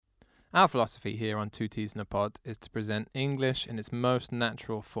Our philosophy here on Two Teas in a Pod is to present English in its most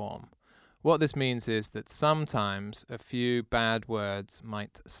natural form. What this means is that sometimes a few bad words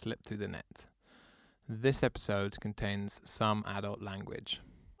might slip through the net. This episode contains some adult language.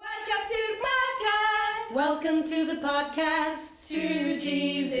 Welcome to the podcast. Two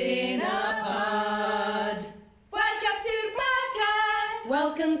Teas in a Pod. Welcome to the podcast.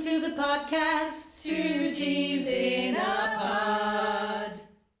 Welcome to the podcast. Two Teas in a Pod.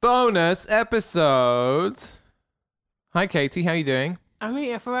 Bonus episode. Hi Katie, how are you doing? I'm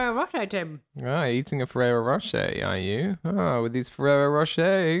eating a Ferrero Rocher, Tim. Oh, eating a Ferrero Rocher, are you? Oh, with these Ferrero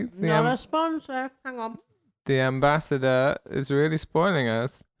Rocher. Not a sponsor. Hang on. The ambassador is really spoiling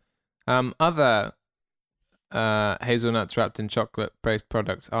us. Other hazelnuts wrapped in chocolate-based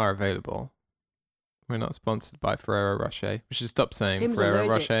products are available. We're not sponsored by Ferrero Rocher. We should stop saying Tim's Ferrero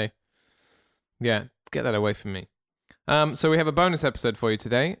allergic. Rocher. Yeah, get that away from me. So we have a bonus episode for you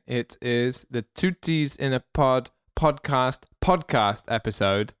today. It is the Two Teas in a Pod podcast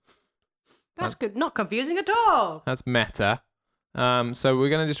episode. That's good. Not confusing at all. That's meta. So we're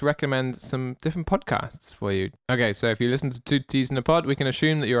going to just recommend some different podcasts for you. Okay, so if you listen to Two Teas in a Pod, we can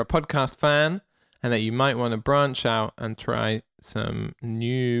assume that you're a podcast fan and that you might want to branch out and try some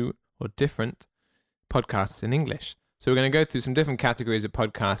new or different podcasts in English. So we're going to go through some different categories of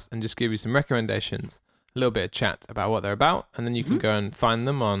podcasts and just give you some recommendations, a little bit of chat about what they're about, and then you can go and find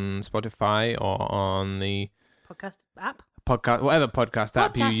them on Spotify or on the Podcast app. whatever podcast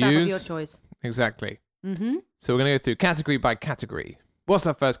app you Podcast use. app of your choice. Exactly. Mm-hmm. So we're going to go through category by category. What's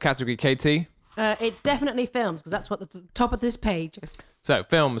our first category, Katie? It's definitely films because that's what the top of this page. So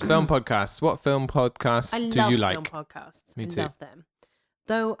films, film podcasts. What film podcasts I do love you film like? podcasts. Me I too. love them.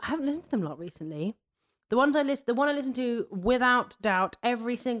 Though I haven't listened to them a lot recently. The one I listen to without doubt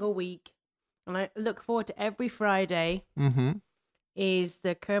every single week, and I look forward to every Friday, Mm-hmm. is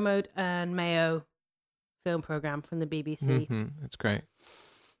the Kermode and Mayo film program from the BBC. Mm-hmm. It's great.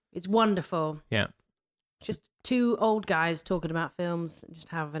 It's wonderful. Yeah. Just two old guys talking about films, just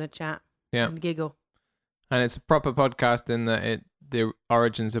having a chat Yeah. and giggle. And it's a proper podcast in that the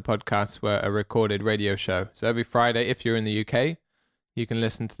origins of podcasts were a recorded radio show. So every Friday, if you're in the UK, you can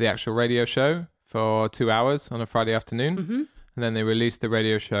listen to the actual radio show for 2 hours on a Friday afternoon. Mm-hmm. And then they release the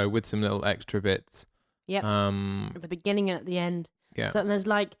radio show with some little extra bits. Yep. At the beginning and at the end. Yeah. So there's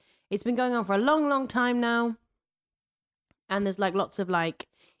it's been going on for a long, long time now. And there's lots of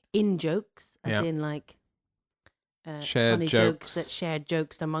in jokes, as Yeah. in Shared funny jokes. that shared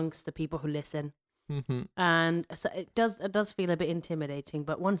jokes amongst the people who listen. Mm-hmm. And so it does feel a bit intimidating,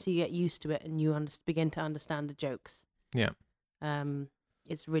 but once you get used to it and you begin to understand the jokes, Yeah.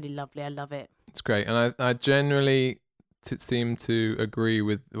 it's really lovely. I love it. It's great. And I generally seem to agree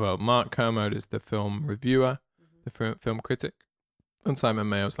with, Mark Kermode is the film reviewer, the film critic, and Simon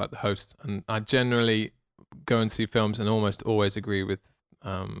Mayo's the host. And I generally go and see films and almost always agree with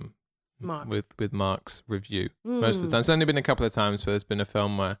Mark. with Mark's review most of the time. It's only been a couple of times where there's been a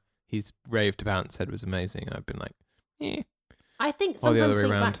film where he's raved about and said was amazing, and I've been like, eh. I think Or the sometimes other way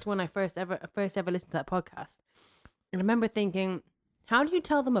think around. back to when I first ever listened to that podcast. And I remember thinking, how do you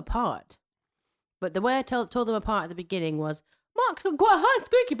tell them apart? But the way I told them apart at the beginning was, Mark's got quite a high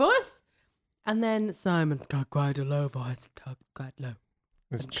squeaky voice. And then Simon's got quite a low voice, talks quite low.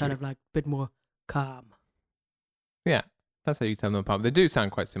 It's And true. kind of a bit more calm. Yeah, that's how you tell them apart. They do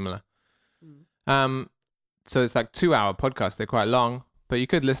sound quite similar. Mm. So it's 2 hour podcasts. They're quite long, but you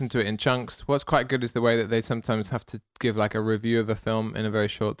could listen to it in chunks. What's quite good is the way that they sometimes have to give a review of a film in a very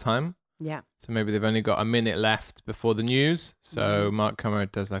short time. Yeah. So maybe they've only got a minute left before the news. So Mark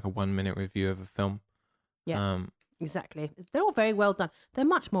Kermode does a 1 minute review of a film. Yeah. Exactly. They're all very well done. They're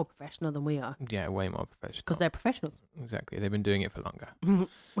much more professional than we are Yeah, way more professional. because they're professionals. Exactly. They've been doing it for longer.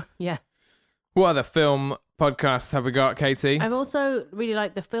 Yeah. What other film podcasts have we got, Katie? I've also really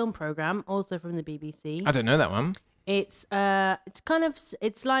liked the film program, also from the BBC. I don't know that one. It's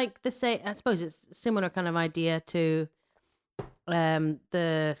like the same. I suppose it's a similar kind of idea to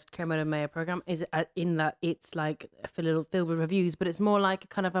the Kermode and Mayo program. Is in that it's filled with reviews, but it's more like a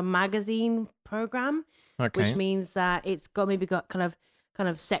kind of a magazine program, Okay. which means that it's got kind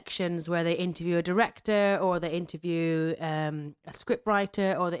of sections where they interview a director or they interview a script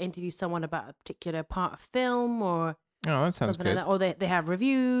writer or they interview someone about a particular part of film or Oh, that sounds something good. like that. Or they have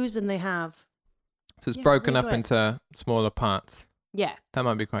reviews and they have So it's Yeah, broken really up enjoy into smaller parts. yeah. That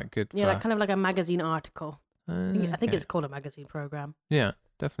might be quite good. Yeah, for, kind of like a magazine article. I think okay. it's called a magazine program. Yeah,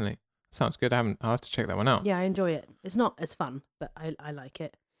 definitely. Sounds good. I'll have to check that one out. Yeah, I enjoy it. It's not as fun, but I like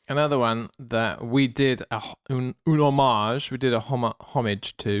it. Another one that we did un homage, we did a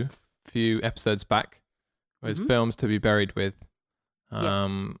homage to a few episodes back, was Mhm. Films to be Buried With.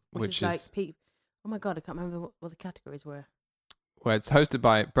 which like is oh my god, I can't remember what the categories were. where it's hosted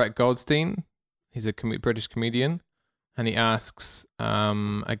by Brett Goldstein. He's a British comedian, and he asks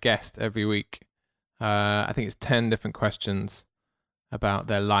a guest every week. I think it's 10 different questions about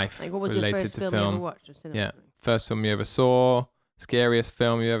their life Like, what was related your first to film you ever watched? Or cinema? Yeah, first film you ever saw, scariest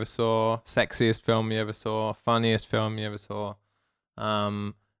film you ever saw, sexiest film you ever saw, funniest film you ever saw,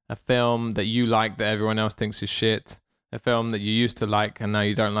 a film that you like that everyone else thinks is shit, a film that you used to like and now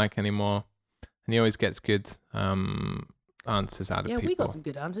you don't like anymore. And he always gets good answers out of people. Yeah, we got some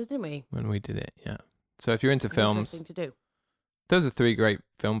good answers, didn't we? When we did it, yeah. So if you're into films, Interesting to do. those are 3 great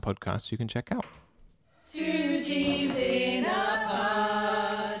film podcasts you can check out. Two teas in a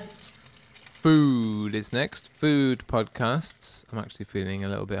pod. Food is next. Food podcasts. I'm actually feeling a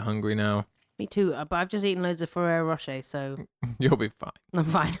little bit hungry now. Me too, but I've just eaten loads of Ferrero Rocher, so You'll be fine. I'm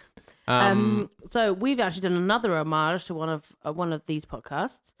fine. So we've actually done another homage to one of these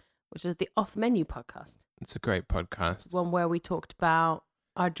podcasts, which is the Off Menu podcast. It's a great podcast. One where we talked about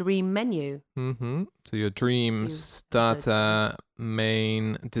our dream menu. Mm-hmm. So your dream Few starter,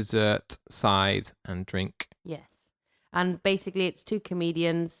 main, dessert, side, and drink. Yes. And basically it's 2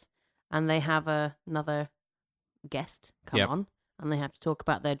 comedians and they have another guest come Yep. on and they have to talk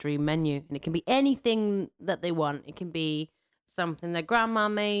about their dream menu. And it can be anything that they want. It can be something their grandma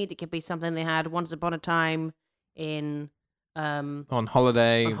made. It can be something they had once upon a time in On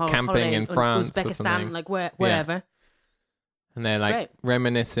holiday, camping holiday in France or Uzbekistan, something. like wherever. And they're It's like great.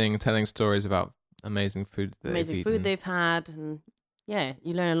 reminiscing, telling stories about amazing food that Amazing they've food eaten. they've had. And yeah,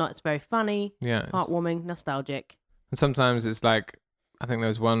 you learn a lot. It's very funny, Yeah. it's- heartwarming, nostalgic. And sometimes it's like, I think there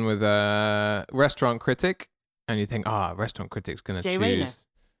was one with a restaurant critic, and you think, restaurant critic's going to Jay choose. Rayner.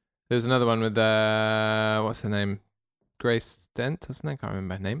 There was another one with, what's her name? Grace Dent or something? I can't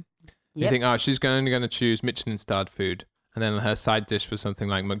remember her name. You Yep. think, she's only going to choose Michelin-starred food. And then her side dish was something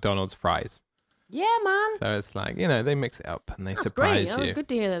like McDonald's fries. Yeah, man. So it's like, they mix it up and they That's surprise great. you. Oh, good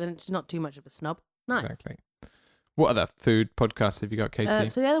to hear that it's not too much of a snub. Nice. Exactly. What other food podcasts have you got, Katie?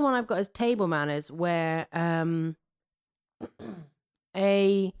 So the other one I've got is Table Manners, where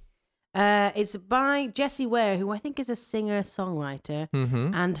it's by Jessie Ware, who I think is a singer-songwriter,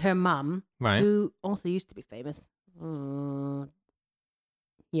 Mm-hmm. and her mum, Right. who also used to be famous.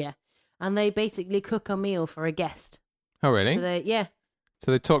 Yeah. And they basically cook a meal for a guest. Oh, really?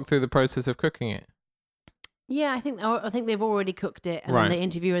 So they talk through the process of cooking it. Yeah, I think they've already cooked it, and Right. then they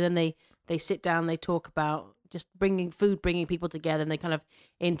interview, and then they sit down, they talk about just bringing people together, and they kind of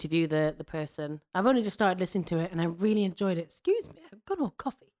interview the person. I've only just started listening to it, and I really enjoyed it. Excuse me, I've got all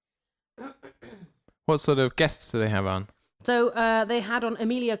coffee. What sort of guests do they have on? So they had on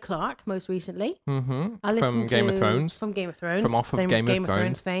Emilia Clarke most recently. Mm-hmm. I listened From Game of Thrones. From Game of Thrones. From off of Game of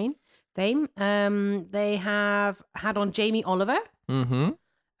Thrones. fame. They have had on Jamie Oliver, Mm-hmm.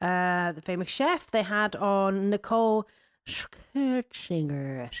 the famous chef. They had on Nicole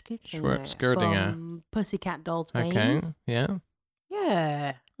Scherzinger Scherzinger. from Pussycat Dolls fame. Okay. Yeah.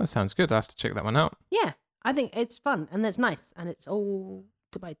 Yeah. That sounds good. I have to check that one out. Yeah. I think it's fun and it's nice, and it's all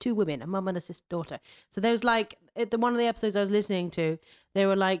by 2 women, a mum and a daughter. So there's like one of the episodes I was listening to, they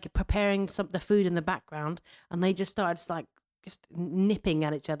were like preparing the food in the background, and they just started just nipping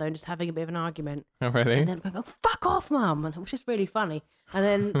at each other and just having a bit of an argument. Oh, really? And then going, "Oh, fuck off, mum!" And it was just really funny.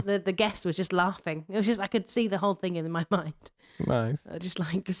 And then the guest was just laughing. It was just, I could see the whole thing in my mind, Nice. just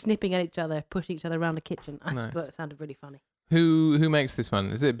like snipping at each other, pushing each other around the kitchen. I just Nice. thought it sounded really funny. Who makes this one?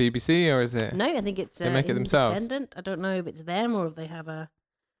 Is it BBC or is it? No, I think it's They make it themselves? independent. I don't know if it's them or if they have a.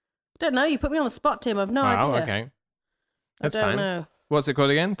 I don't know. You put me on the spot, Tim. I've no Oh, idea. okay. That's I don't fine. know. What's it called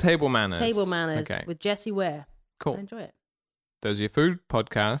again? Table Manners. Table Manners Okay. with Jessie Ware. I Cool. enjoy it. Those are your food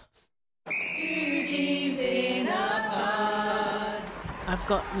podcasts. Two teas in a pod. I've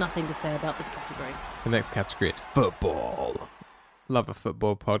got nothing to say about this category. The next category is football. Love a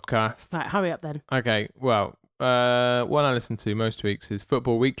football podcast. Right, hurry up then. Okay, well, one I listen to most weeks is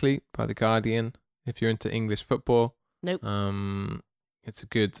Football Weekly by The Guardian. If you're into English football, Nope. It's a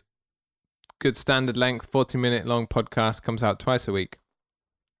good standard length, 40-minute long podcast. Comes out twice a week.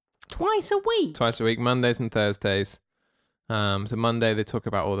 Twice a week. Mondays and Thursdays. So Monday they talk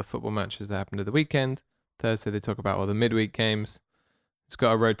about all the football matches that happened at the weekend. Thursday they talk about all the midweek games. It's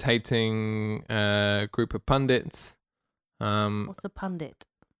got a rotating group of pundits. What's a pundit?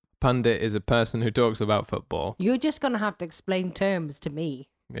 Pundit is a person who talks about football. You're just going to have to explain terms to me.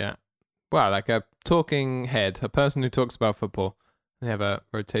 Yeah. Well, like a talking head, a person who talks about football. They have a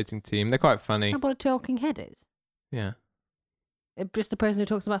rotating team. They're quite funny. How about a talking head is? Yeah. Just a person who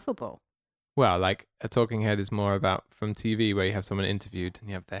talks about football. Well, like a talking head is more about from TV where you have someone interviewed and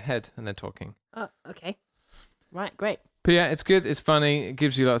you have their head and they're talking. Oh, okay. Right, great. But yeah, it's good. It's funny. It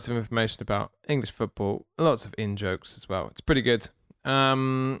gives you lots of information about English football. Lots of in-jokes as well. It's pretty good.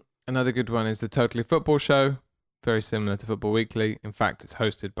 Another good one is the Totally Football Show. Very similar to Football Weekly. In fact, it's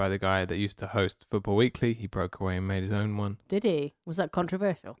hosted by the guy that used to host Football Weekly. He broke away and made his own one. Did he? Was that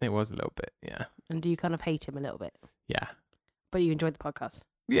controversial? It was a little bit, yeah. And do you kind of hate him a little bit? Yeah. But you enjoyed the podcast?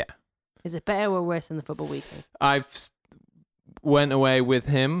 Yeah. Is it better or worse than the Football Weekly? Went away with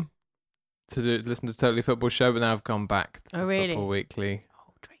him to listen to Totally Football Show, but now I've gone back to really? Football Weekly.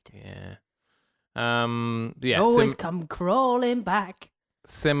 Oh, traitor. Yeah. Yeah. Always come crawling back.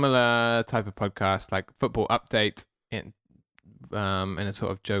 Similar type of podcast, like Football Update in a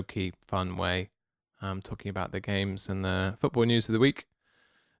sort of jokey, fun way, talking about the games and the football news of the week.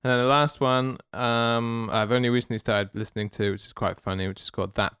 And then the last one, I've only recently started listening to, which is quite funny, which is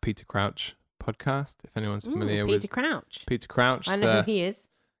called That Peter Crouch podcast. If anyone's familiar with Peter Crouch, I know who he is.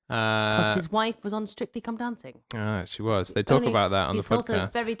 Because Uh, his wife was on Strictly Come Dancing. she was. They talk about that on the He's also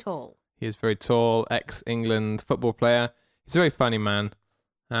podcast. very tall. He is very tall, ex-England football player. He's a very funny man,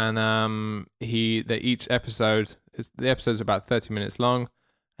 and each episode the episodes are about 30 minutes long,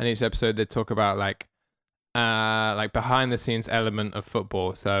 and each episode they talk about like behind the scenes element of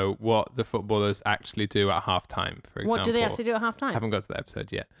football. So what the footballers actually do at halftime, for example. What do they actually do at half I time? haven't got to the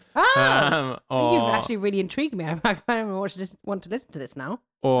episode yet. Oh! Or, You've actually really intrigued me. I don't want to listen to this now.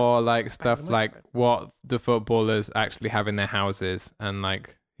 or like stuff the like microphone. what the footballers actually have in their houses, and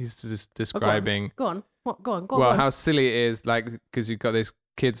like he's just describing. Go on. What? Go on. Well, how silly it is, like, because you've got these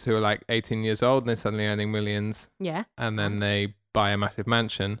kids who are like 18 years old and they're suddenly earning millions, Yeah. and then they buy a massive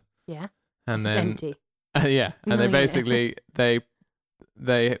mansion, Yeah. and It's then empty. yeah, and Oh, they yeah. basically they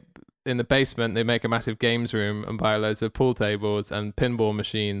in the basement they make a massive games room and buy loads of pool tables and pinball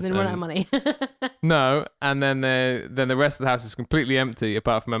machines. Then run out of and- money. No, and then the rest of the house is completely empty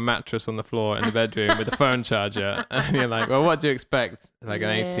apart from a mattress on the floor in the bedroom with a phone charger. And you're like, well, what do you expect like an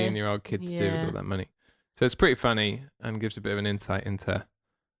Yeah. 18-year-old kid to do with Yeah. all that money? So it's pretty funny and gives a bit of an insight into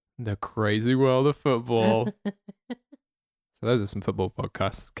the crazy world of football. So those are some football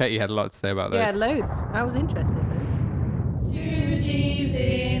podcasts. Katie had a lot to say about those. Yeah, loads. I was interested though. Two teas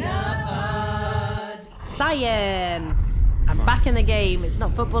in a pod. Science. I'm back in the game. It's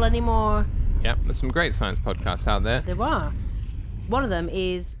not football anymore. Yep, there's some great science podcasts out there. There are. One of them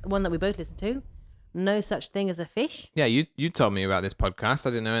is one that we both listen to. No Such Thing as a Fish. Yeah, you told me about this podcast. I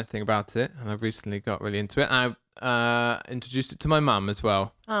didn't know anything about it, and I've recently got really into it. I introduced it to my mum as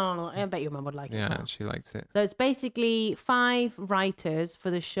well. Oh, I bet your mum would like it. Yeah, as well. she likes it. So it's basically 5 writers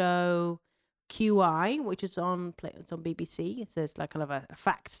for the show QI, which is on BBC. So it's like kind of a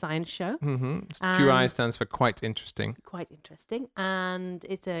fact science show. Mm-hmm. And- QI stands for quite interesting. Quite interesting, and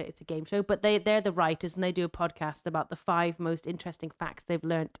it's a game show. But they're the writers, and they do a podcast about the 5 most interesting facts they've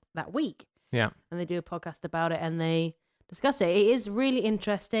learnt that week. Yeah. And they do a podcast about it, and they discuss it. It is really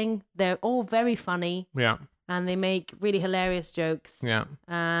interesting. They're all very funny, Yeah. and they make really hilarious jokes. Yeah.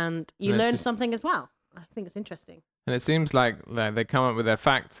 And you And it's learn just- something as well. I think it's interesting. And it seems like they come up with their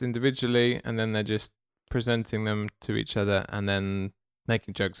facts individually, and then they're just presenting them to each other, and then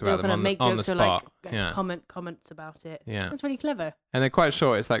making jokes They'll about them kind of make on the jokes or spot. like Yeah. comments about it. Yeah. It's really clever. And they're quite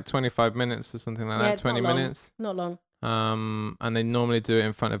short. It's like 25 minutes or something like that. it's not 20 long. minutes. Not long. And they normally do it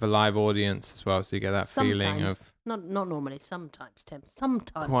in front of a live audience as well, so you get that feeling of Sometimes. Not normally. Sometimes, Tim.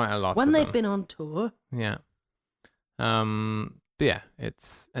 Sometimes. quite a lot. When of they've them. been on tour. Yeah. But yeah,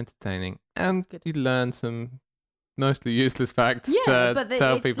 it's entertaining, and Good. you learn some mostly useless facts Yeah, to but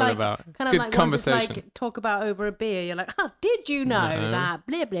tell it's people like, about. Kind It's of good like conversation. ones that's like talk about over a beer. You're like, did you know No. that?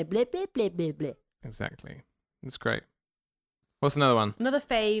 Blah, blah, blah, blah, blah, blah, blah. Exactly. It's great. What's another one? Another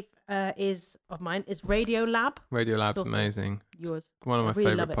fave of mine is Radio Lab. Radio Lab's Also amazing. It's Yours. one of I my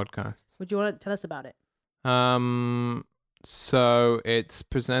really favorite love it. podcasts. Would you want to tell us about it? So it's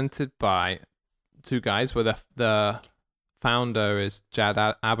presented by 2 guys, where the founder is Jad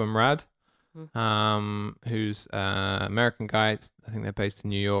Abumrad, who's an American guy. I think they're based in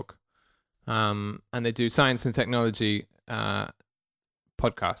New York. And they do science and technology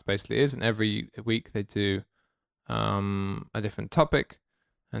podcast, basically is, and every week they do a different topic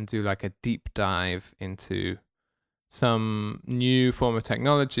and do like a deep dive into some new form of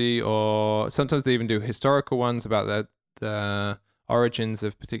technology, or sometimes they even do historical ones about the origins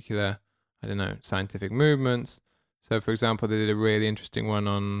of particular, I don't know, scientific movements. So, for example, they did a really interesting one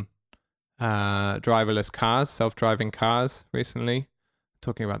on driverless cars, self-driving cars recently,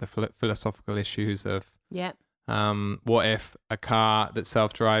 talking about the philosophical issues of Yeah. what if a car that's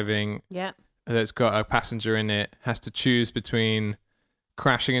self-driving, Yeah. that's got a passenger in it, has to choose between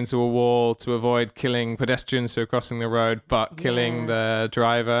crashing into a wall to avoid killing pedestrians who are crossing the road, but killing the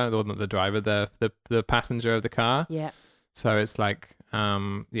driver, or not the driver, the passenger of the car. Yeah. So it's like, all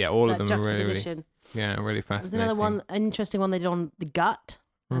of That them are really, really, juxtaposition. really There's fascinating. another one, an interesting one they did on the gut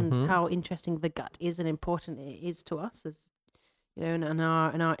and Mhm. how interesting the gut is and important it is to us as in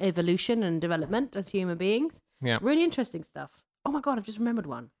our evolution and development as human beings. Yeah. Really interesting stuff. Oh my god, I've just remembered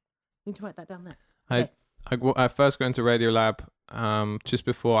one. Need to write that down there. I first got into Radiolab just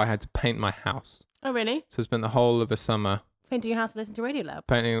before I had to paint my house. Oh really? So I spent the whole of a summer Came to your house to listen to Radiolab.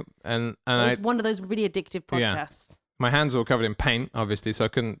 painting, and It's one of those really addictive Yeah. podcasts. my hands were all covered in paint, obviously, so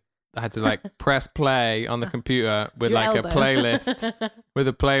I had to like press play on the computer with Your like elbow.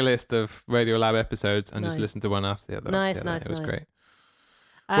 a playlist of Radiolab episodes and just Nice. listen to one after the other. Nice, after the other. nice, It was nice. great.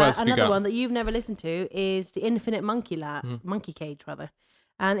 What else have you Another got? one that you've never listened to is the Infinite Monkey Monkey Cage, rather.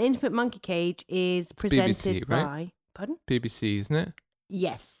 And Infinite Monkey Cage is presented BBC, right? by. Pardon? BBC, isn't it?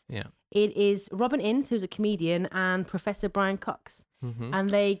 Yes. Yeah. It is Robin Ince, who's a comedian, and Professor Brian Cox. Mm-hmm. And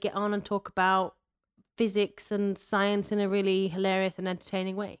they get on and talk about physics and science in a really hilarious and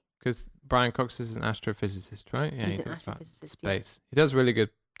entertaining way. Because Brian Cox is an astrophysicist, right? Yeah, He's he an talks about astrophysicist, space. He does really good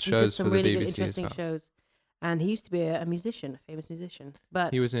He does shows some for the really BBC good, as interesting well. shows. And he used to be a musician, a famous musician.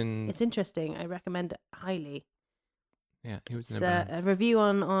 But He was in. it's interesting. I recommend it highly. Yeah, he was in It's a band. a review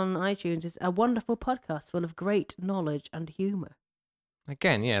on iTunes. It's a wonderful podcast full of great knowledge and humour.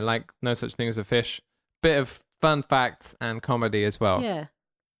 Again, yeah, like No Such Thing as a Fish. Bit of fun facts and comedy as well. Yeah.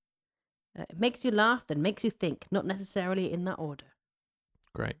 It makes you laugh, then makes you think, not necessarily in that order.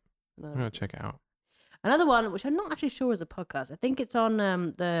 Great. I'm going to check it out. Another one, which I'm not actually sure is a podcast. I think it's on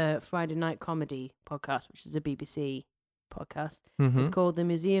the Friday Night Comedy podcast, which is a BBC podcast. Mm-hmm. It's called The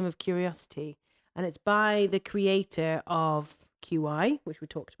Museum of Curiosity. And it's by the creator of QI, which we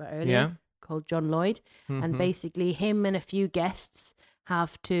talked about earlier, Yeah. called John Lloyd. And Mhm. basically him and a few guests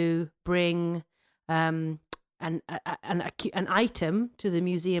have to bring an item to the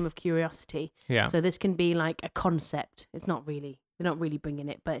Museum of Curiosity. Yeah. So this can be like a concept. It's not really, they're not really bringing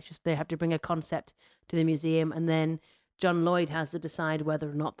it, but it's just they have to bring a concept to the museum, and then John Lloyd has to decide whether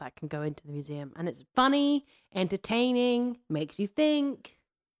or not that can go into the museum. And it's funny, entertaining, makes you think.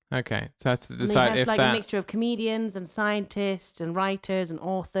 Okay. So that's to And he decide has if like a that. mixture of comedians and scientists and writers and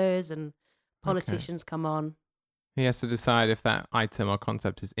authors and politicians come on. He has to decide if that item or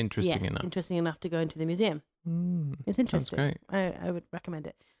concept is interesting Yes, enough. interesting enough to go into the museum. Mm, It's sounds interesting. great. I would recommend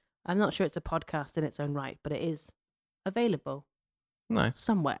it. I'm not sure it's a podcast in its own right, but it is available Nice.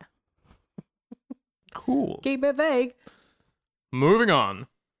 somewhere. Cool. Keep it vague. Moving on.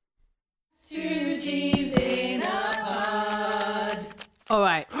 Two teas in a pod. All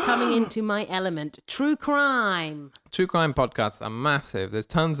right, coming into my element, true crime. True crime podcasts are massive. There's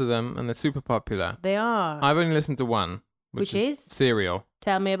tons of them and they're super popular. They are. I've only listened to one, which Which is? Serial.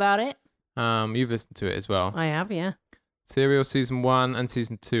 Tell me about it. You've listened to it as well. I have, yeah. Serial season 1 and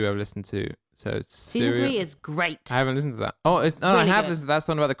season 2 I've listened to. So it's Season Serial. 3 is great. I haven't listened to that. Oh, I really have good. listened. That's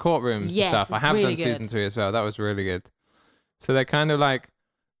the one about the courtrooms Yes, and stuff. I it's have really done season good. 3 as well. That was really good. So they're kind of like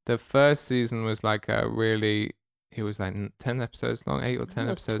the first season was like a really. It was like 10 episodes long, 8 or 10 It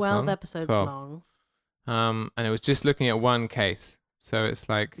was episodes 12 long. episodes 12. long. And it was just looking at one case. So it's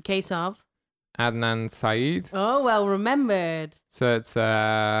like The case of. Adnan Saeed. Oh, well remembered. So it's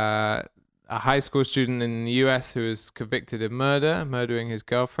a high school student in the US who was convicted of murdering his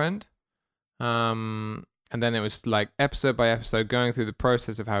girlfriend. And then it was like episode by episode going through the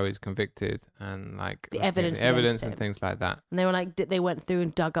process of how he's convicted and like The looking at evidence the evidence against and him. things like that. And they were like, they went through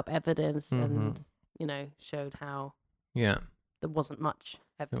and dug up evidence Mhm. and, showed how Yeah. there wasn't much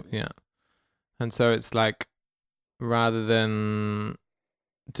evidence. Yeah. And so it's like rather than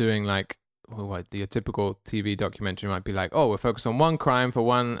doing like what your typical TV documentary might be like, oh, we're focused on one crime for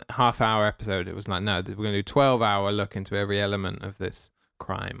 1 half-hour episode. It was like, no, we're going to do 12-hour look into every element of this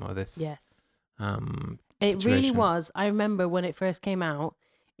crime or this Yes. um It really situation. was. I remember when it first came out,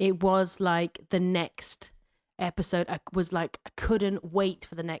 it was like the next episode. I couldn't wait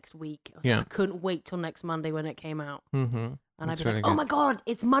for the next week. I couldn't wait till next Monday when it came out. Mm-hmm. And That's I'd be really like, oh good. my God,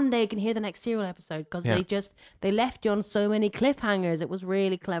 it's Monday. I can hear the next serial episode because Yeah. they left you on so many cliffhangers. It was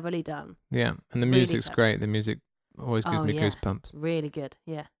really cleverly done. Yeah, and the Really music's clever. great. The music always gives Oh, me yeah. goosebumps. Really good.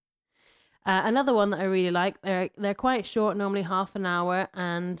 Yeah. Another one that I really like, they're quite short, normally half an hour,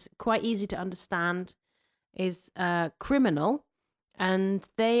 and quite easy to understand, is Criminal. And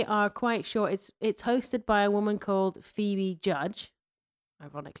they are quite short. It's hosted by a woman called Phoebe Judge,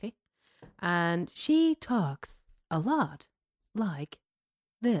 ironically. And she talks a lot like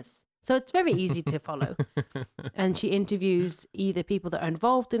this. So it's very easy to follow. And she interviews either people that are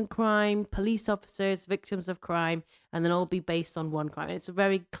involved in crime, police officers, victims of crime, and then all be based on one crime. It's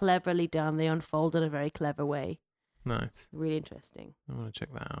very cleverly done. They unfold in a very clever way. Nice. Really interesting. I want to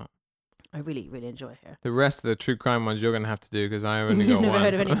check that out. I really, really enjoy her. The rest of the true crime ones you're going to have to do because I only got Never one.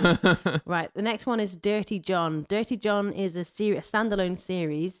 heard of any of Right, the next one is Dirty John. Dirty John is a standalone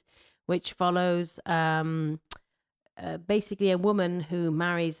series which follows basically a woman who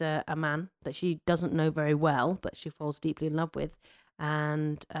marries a man that she doesn't know very well, but she falls deeply in love with.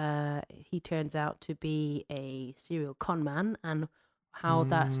 And he turns out to be a serial con man, and how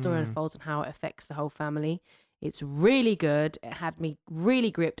that story unfolds and how it affects the whole family. It's really good. It had me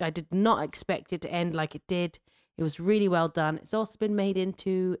really gripped. I did not expect it to end like it did. It was really well done. It's also been made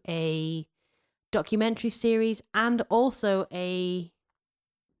into a documentary series and also a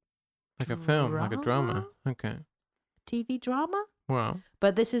like a film, like a drama. Okay. TV drama. Wow.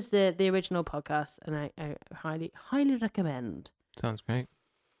 But this is the original podcast, and I highly recommend. Sounds great.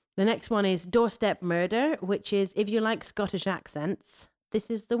 The next one is Doorstep Murder, which is, if you like Scottish accents, this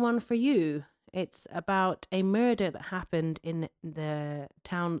is the one for you. It's about a murder that happened in the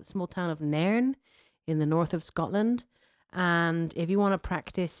small town of Nairn in the north of Scotland. And if you want to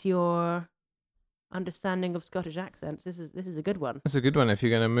practice your understanding of Scottish accents, this is a good one. That's a good one if you're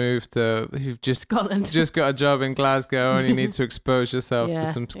going to move to, if you've just Scotland. just got a job in Glasgow and you need to expose yourself to Yeah.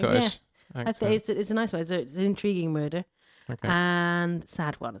 some Scottish I'd say accents. it's a nice one. It's an intriguing murder. Okay. And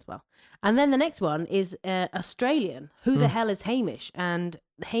sad one as well. And then the next one is Australian. Who the hell is Hamish? And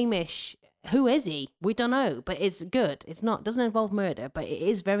Hamish, who is he? We don't know, but it's good. It's not, doesn't involve murder, but it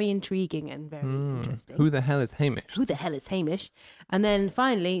is very intriguing and very interesting. Who the hell is Hamish? Who the hell is Hamish? And then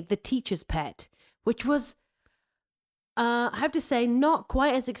finally, The Teacher's Pet, which was, I have to say, not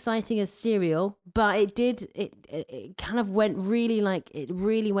quite as exciting as Serial, but it kind of went really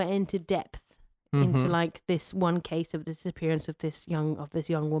went into depth into like this one case of the disappearance of this young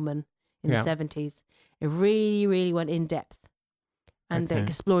woman in the 70s. It really, really went in depth and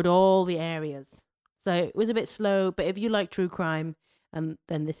explored all the areas. So it was a bit slow, but if you like true crime, then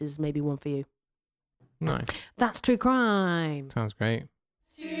this is maybe one for you. Nice. That's true crime. Sounds great.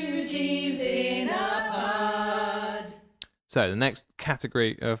 Two teas in a pod. So the next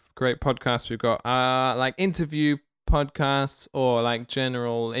category of great podcasts we've got are like interview podcasts or like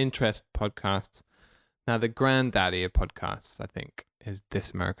general interest podcasts. Now the granddaddy of podcasts, I think, is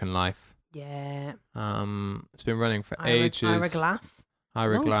This American Life. Yeah. It's been running for ages. Ira Glass.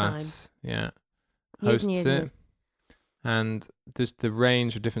 Ira Long Glass, yeah, Years and hosts years and it, years. and there's the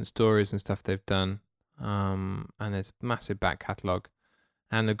range of different stories and stuff they've done. And there's a massive back catalogue.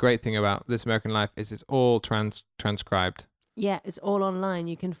 And the great thing about This American Life is it's all transcribed. Yeah, it's all online.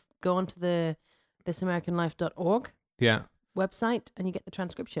 You can go onto the thisamericanlife.org Yeah. website and you get the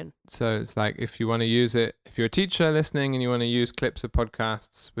transcription. So it's like if you want to use it, if you're a teacher listening and you want to use clips of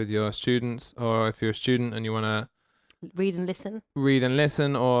podcasts with your students, or if you're a student and you want to Read and listen. read and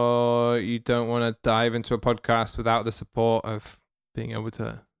listen, or you don't want to dive into a podcast without the support of being able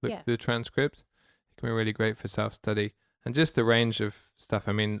to look through the transcript, it can be really great for self-study. And just the range of stuff.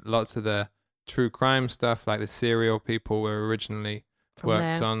 I mean, lots of the true crime stuff, like the Serial people were originally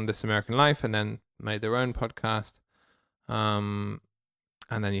worked on This American Life and then made their own podcast. And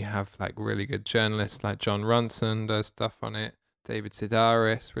then you have like really good journalists like John Ronson does stuff on it. David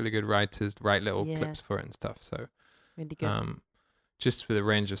Sedaris, really good writers, write little clips for it and stuff. So Really good. just for the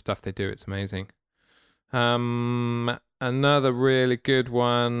range of stuff they do, it's amazing. Another really good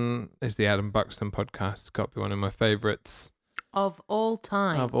one is the Adam Buxton podcast. It's got to be one of my favorites Of all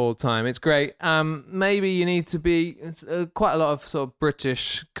time. of all time. It's great. Maybe you need to be quite a lot of sort of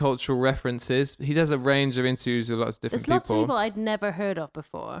British cultural references. He does a range of interviews with lots of different There's lots of people I'd never heard of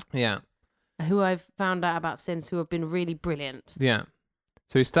before, Yeah, who I've found out about since, who have been really brilliant. yeah.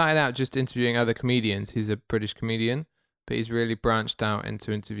 So he started out just interviewing other comedians. He's a British comedian, but he's really branched out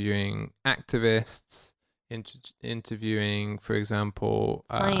into interviewing activists, interviewing, for example,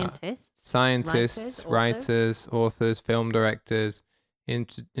 Scientists, writers, authors, film directors.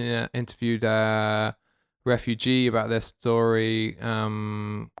 Interviewed a refugee about their story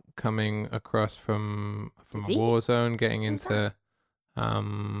coming across from Did a he? war zone, getting Who's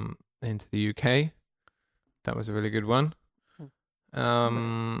into the UK. That was a really good one.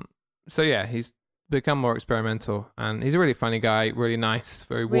 So yeah, he's become more experimental, and he's a really funny guy, really nice,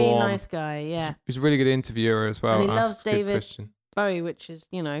 very Really warm. nice guy, yeah. He's a really good interviewer as well. And he loves asks good David. questions. Bowie, which is,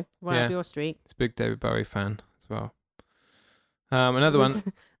 right Yeah. up your street. He's a big David Bowie fan as well. Another one.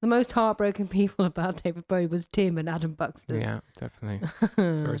 The most heartbroken people about David Bowie was Tim and Adam Buxton. Yeah, definitely.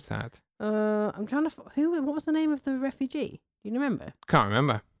 Very sad. I'm trying to... What was the name of the refugee? Do you remember? Can't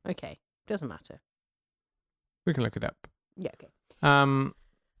remember. Okay, doesn't matter. We can look it up. Yeah, okay.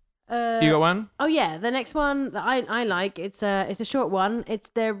 You got one? Oh yeah, the next one that I like, it's a short one.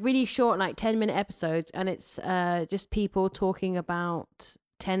 They're really short, like 10-minute episodes, and it's just people talking about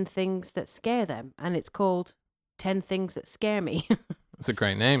 10 things that scare them, and it's called 10 Things That Scare Me. That's a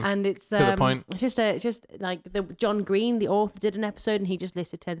great name. And it's To the point. It's just like the John Green, the author, did an episode, and he just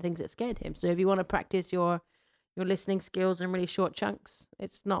listed 10 things that scared him. So if you want to practice your listening skills in really short chunks,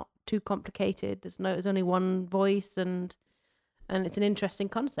 it's not too complicated. There's only one voice, and it's an interesting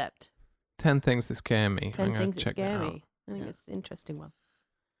concept. 10 things that scare me. 10 I'm gonna things that check scare that out. me. I think it's an interesting one.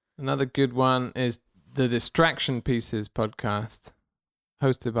 Another good one is the Distraction Pieces podcast,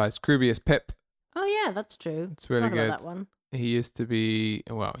 hosted by Scroobius Pip. Oh yeah, that's true. It's really Forgot about good. that one. He used to be,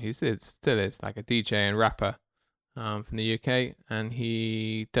 well, still is like a DJ and rapper from the UK, and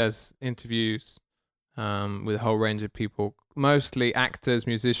he does interviews with a whole range of people, mostly actors,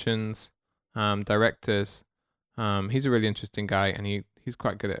 musicians, directors. He's a really interesting guy, and he's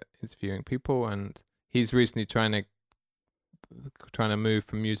quite good at interviewing people, and he's recently trying to move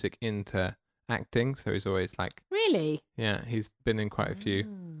from music into acting, so he's always like, Really? yeah, he's been in quite a few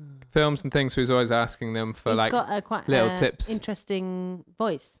Ah. films and things, so he's always asking them for He's like got a quite little tips. interesting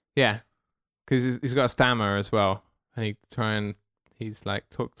voice. Yeah, because he's got a stammer as well, and he's like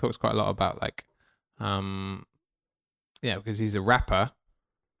talks quite a lot about like, because he's a rapper,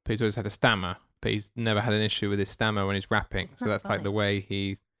 but he's always had a stammer, but he's never had an issue with his stammer when he's rapping. Isn't So that that's like funny? the way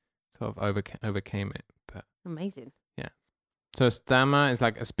he sort of overcame it. But Amazing. so a stammer is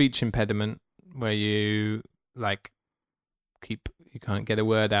like a speech impediment where you like you can't get a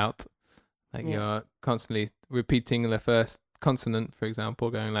word out, like Yeah. you're constantly repeating the first consonant, for example,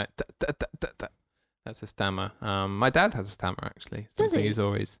 going like da, da, da, da, da. That's a stammer. My dad has a stammer actually, something he? he's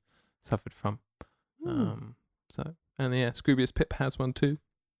always suffered from. Hmm. And yeah, Scroobius Pip has one too.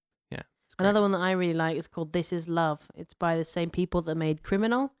 Yeah, it's great. Another one that I really like is called This Is Love. It's by the same people that made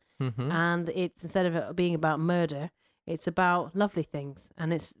Criminal, Mhm. and it's, instead of it being about murder, it's about lovely things,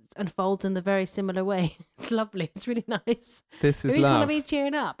 and it unfolds in the very similar way. It's lovely. It's really nice. This is If you just want to love. be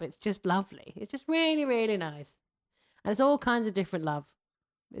cheering up, it's just lovely. It's just really, really nice. And it's all kinds of different love.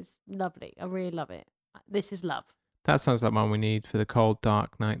 It's lovely. I really love it. This is love. That sounds like one we need for the cold,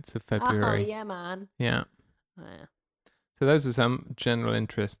 dark nights of February. Oh, yeah, man. Yeah. Yeah. So those are some general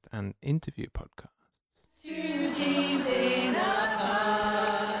interest and interview podcasts. Two teas in a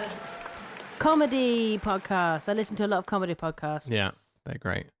pod. Comedy podcasts. I listen to a lot of comedy podcasts. Yeah. They're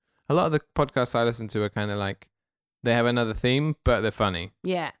great. A lot of the podcasts I listen to are kind of like, they have another theme, but they're funny.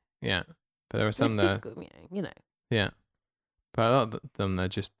 Yeah. Yeah. But there are It's some that, difficult, you know. yeah. But a lot of them, they're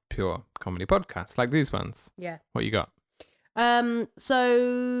just pure comedy podcasts, like these ones. Yeah. What you got?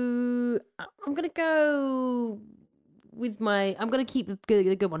 So I'm gonna go with I'm gonna keep the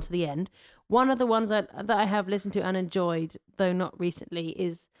good ones to the end. One of the ones that I have listened to and enjoyed, though not recently,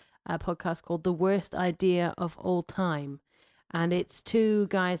 is a podcast called The Worst Idea of All Time, and it's two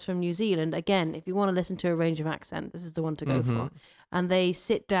guys from New Zealand. Again, if you want to listen to a range of accent, this is the one to go for. And they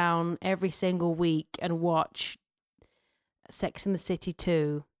sit down every single week and watch Sex and the City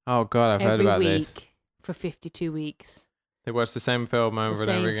 2 Oh God, I've heard every about week this. for 52 weeks. They watch the same film over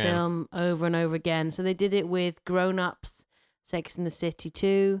The and over same again. film over and over again. So they did it with Grown Ups, Sex and the City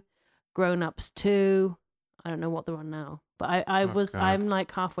 2, Grown Ups 2. I don't know what they're on now. But God. I'm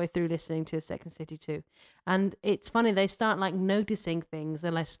like halfway through listening to Sex and the City 2. And it's funny, they start like noticing things,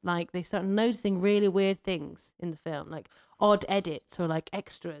 and like they start noticing really weird things in the film, like odd edits or like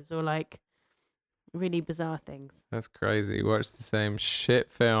extras or like really bizarre things. That's crazy. Watch the same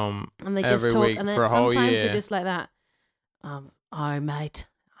shit film And they every just talk, week and for then a whole sometimes year. they're just like that. Oh mate,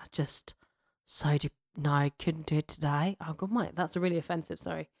 I just no, I couldn't do it today. Oh god, mate, that's really offensive.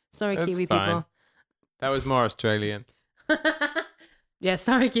 Sorry, That's Kiwi fine. people. That was more Australian. Yeah,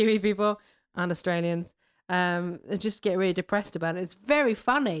 sorry, Kiwi people and Australians. I just get really depressed about it. It's very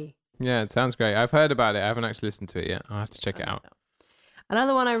funny. Yeah, it sounds great. I've heard about it. I haven't actually listened to it yet. I'll have to check it out.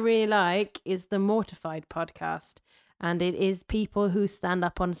 Another one I really like is the Mortified podcast, and it is people who stand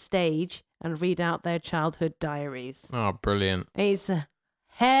up on stage and read out their childhood diaries. Oh, brilliant. It's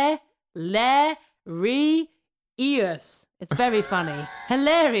hilarious. It's very funny.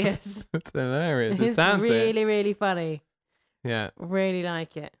 Hilarious. It's hilarious. It It's sounds really, really funny. Yeah. Really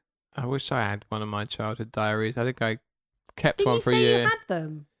like it. I wish I had one of my childhood diaries. I think I kept Did one you for a say year. you had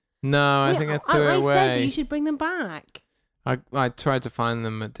them? No, I Yeah, think I threw it I away. said that you should bring them back. I tried to find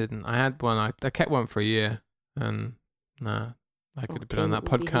them, it didn't. I had one. I kept one for a year, and nah, I could have been on Tim, that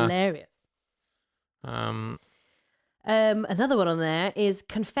it would be podcast. Hilarious. Another one on there is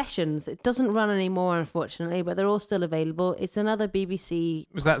Confessions. It doesn't run anymore, unfortunately, but they're all still available. It's another BBC.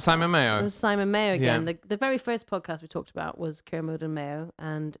 Was that Simon podcast. Mayo? It was Simon Mayo again. Yeah. The very first podcast we talked about was Kermode and Mayo,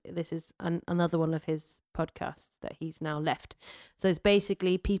 and this is another one of his podcasts that he's now left. So it's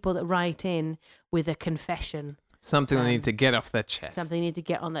basically people that write in with a confession. Something they need to get off their chest. Something they need to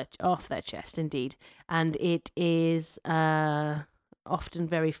get off their chest, indeed. And it is often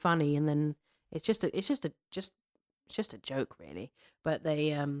very funny, and then it's just a joke, really. But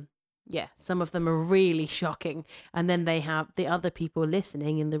they some of them are really shocking, and then they have the other people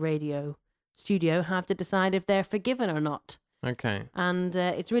listening in the radio studio have to decide if they're forgiven or not. Okay. And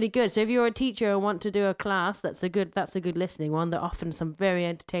it's really good. So if you're a teacher and want to do a class, that's a good listening one. There are often some very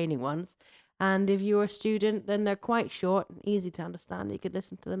entertaining ones. And if you're a student, then they're quite short and easy to understand. You could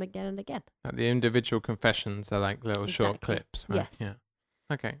listen to them again and again. Like the individual confessions are like little short clips, right? Yes. Yeah.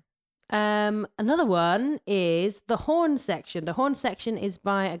 Okay. Another one is the Horn Section. The Horn Section is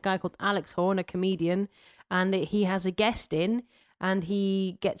by a guy called Alex Horn, a comedian, and he has a guest in, and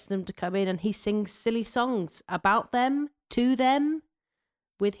he gets them to come in, and he sings silly songs about them, to them,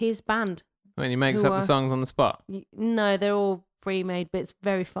 with his band. When he makes up the songs on the spot. No, they're all pre-made, but it's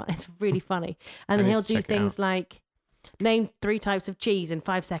very fun. It's really funny. And then he'll do things like name 3 types of cheese in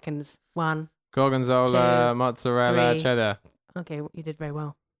 5 seconds. 1. Gorgonzola, 2, mozzarella, 3. cheddar. Okay, you did very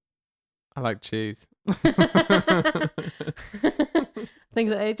well. I like cheese. Things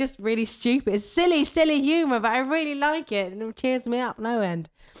that are just really stupid. It's silly humor, but I really like it, and it cheers me up no end.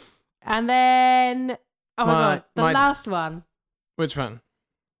 And then, oh my God, the last one. Which one?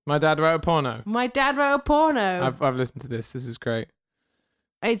 My Dad Wrote a Porno. My Dad Wrote a Porno. I've listened to this. This is great.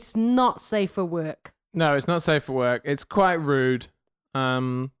 It's not safe for work. No, it's not safe for work. It's quite rude.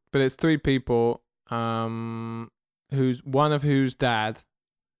 But it's 3 people. Whose dad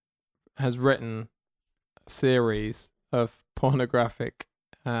has written a series of pornographic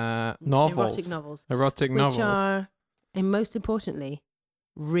novels. Erotic novels. Which are, and most importantly,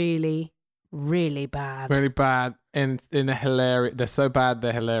 really, really bad. Really bad in a hilarious. They're so bad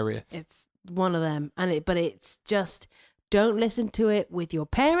they're hilarious. It's one of them, but it's just don't listen to it with your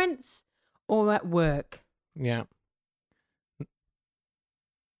parents or at work. Yeah.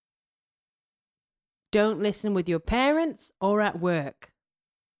 Don't listen with your parents or at work.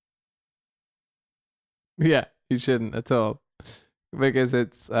 Yeah, you shouldn't at all. Because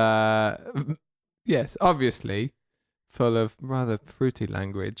it's, yes, obviously full of rather fruity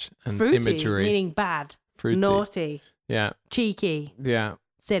language and imagery. Meaning bad. Fruity. Naughty. Yeah. Cheeky. Yeah.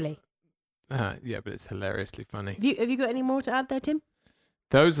 Silly. Yeah, but it's hilariously funny. Have you got any more to add there, Tim?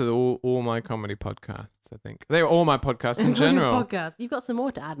 Those are all my comedy podcasts, I think. They were all my podcasts in general. You've got some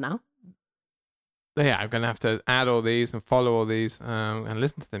more to add now. Yeah, I'm going to have to add all these and follow all these and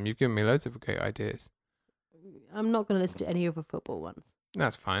listen to them. You've given me loads of great ideas. I'm not going to listen to any of the football ones.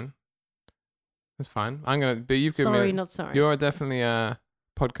 That's fine. That's fine. But you've given me... Sorry, not sorry. You're definitely a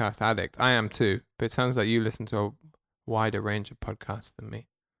podcast addict. I am too. But it sounds like you listen to a wider range of podcasts than me.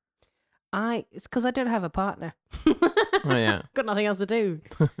 It's because I don't have a partner. Oh, yeah. Got nothing else to do.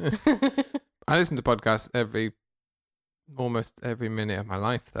 I listen to podcasts almost every minute of my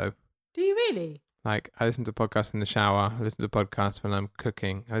life, though. Do you really? Like, I listen to podcasts in the shower. I listen to podcasts when I'm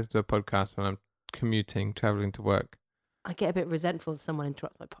cooking. I listen to a podcast when I'm commuting, traveling to work. I get a bit resentful if someone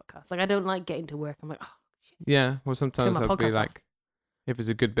interrupts my podcast. Like, I don't like getting to work. I'm like, oh, shit. Yeah, well, sometimes I'll be like, off. if it's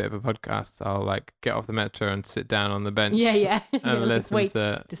a good bit of a podcast, I'll like get off the metro and sit down on the bench. Yeah. And listen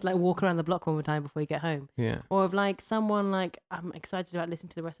to... Just like walk around the block one more time before you get home. Yeah. Or if like someone like, I'm excited about listening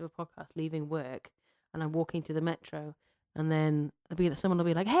to the rest of a podcast, leaving work, and I'm walking to the metro, and then someone will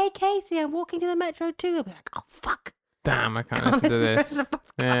be like, hey, Katie, I'm walking to the metro too. I'll be like, oh, fuck. Damn, I can't listen to this.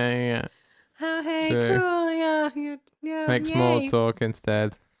 Yeah. Oh, hey, True. cool. Yeah. Make small talk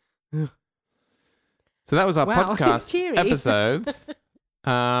instead. So that was our podcast Cheery. episodes.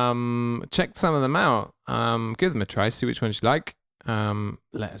 Check some of them out. Give them a try. See which ones you like.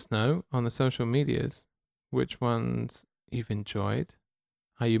 Let us know on the social medias which ones you've enjoyed.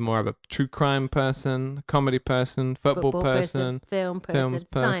 Are you more of a true crime person, comedy person, football person, film person, films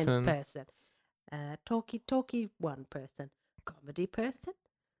science person? person, talky one person, comedy person,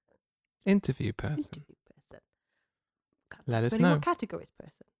 interview person? interview person. Let us Really know. what categories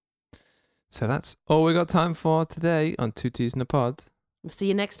person. So that's all we got time for today on Two Teas in a Pod. We'll see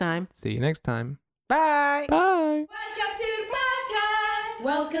you next time. See you next time. Bye. Bye.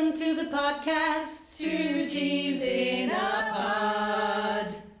 Welcome to the podcast. Two Teas in a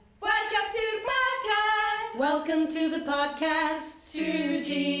Pod. Welcome to the podcast. Two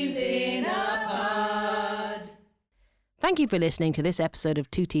Teas in a Pod. Thank you for listening to this episode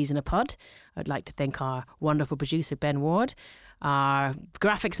of Two Teas in a Pod. I'd like to thank our wonderful producer, Ben Ward, our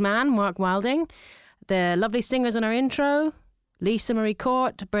graphics man, Mark Wilding, the lovely singers on our intro, Lisa Marie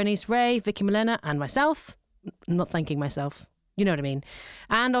Court, Bernice Ray, Vicky Molina, and myself. I'm not thanking myself. You know what I mean.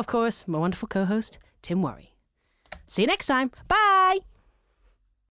 And, of course, my wonderful co-host, Tim Worry. See you next time. Bye!